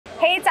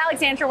Hey, it's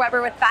Alexandra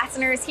Weber with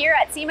Fasteners here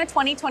at SEMA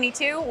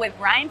 2022 with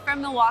Ryan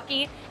from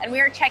Milwaukee, and we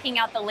are checking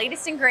out the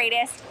latest and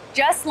greatest,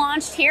 just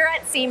launched here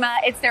at SEMA.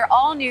 It's their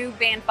all-new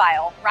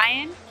bandfile.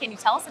 Ryan, can you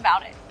tell us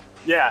about it?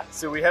 Yeah,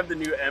 so we have the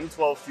new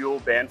M12 Fuel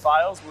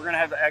bandfiles. We're gonna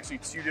have actually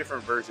two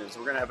different versions.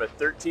 We're gonna have a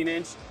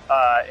 13-inch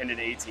and an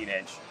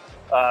 18-inch.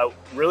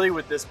 Really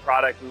with this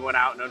product, we went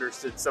out and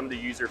understood some of the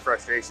user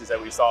frustrations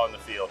that we saw in the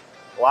field.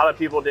 A lot of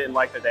people didn't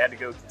like that they had to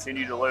go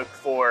continue to look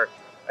for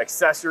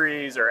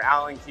accessories or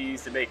Allen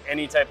keys to make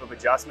any type of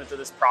adjustment to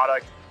this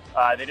product.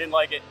 They didn't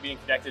like it being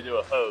connected to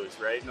a hose,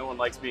 right? No one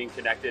likes being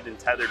connected and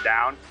tethered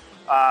down.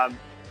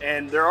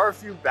 And there are a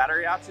few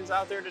battery options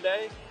out there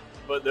today,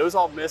 but those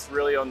all miss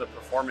really on the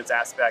performance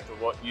aspect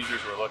of what users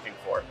were looking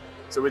for.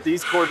 So with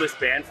these cordless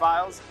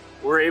bandfiles,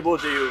 we're able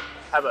to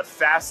have a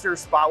faster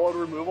spot weld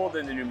removal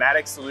than the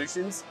pneumatic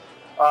solutions,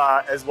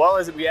 as well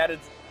as we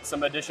added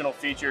some additional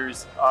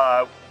features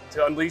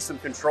to unleash some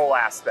control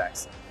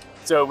aspects.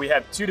 So we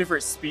have two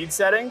different speed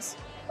settings.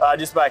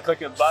 Just by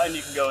clicking a button,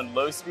 you can go in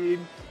low speed,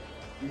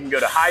 you can go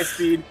to high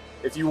speed.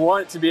 If you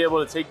want to be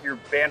able to take your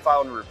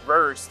bandfile in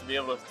reverse, to be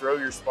able to throw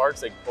your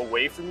sparks like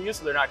away from you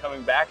so they're not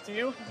coming back to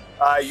you,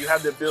 you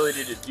have the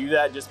ability to do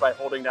that just by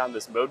holding down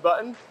this mode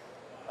button.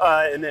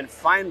 And then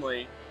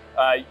finally,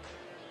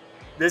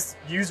 this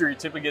user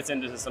typically gets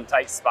into some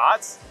tight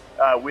spots,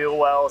 wheel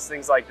wells,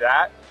 things like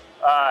that.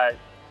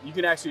 You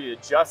can actually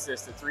adjust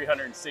this to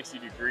 360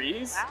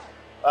 degrees. Wow.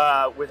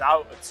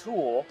 Without a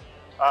tool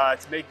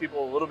to make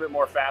people a little bit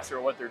more faster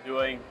at what they're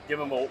doing, give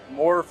them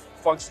more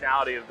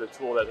functionality of the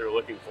tool that they're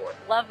looking for.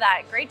 Love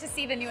that. Great to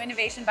see the new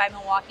innovation by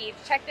Milwaukee.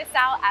 Check this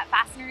out at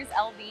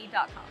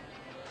fastenerslv.com.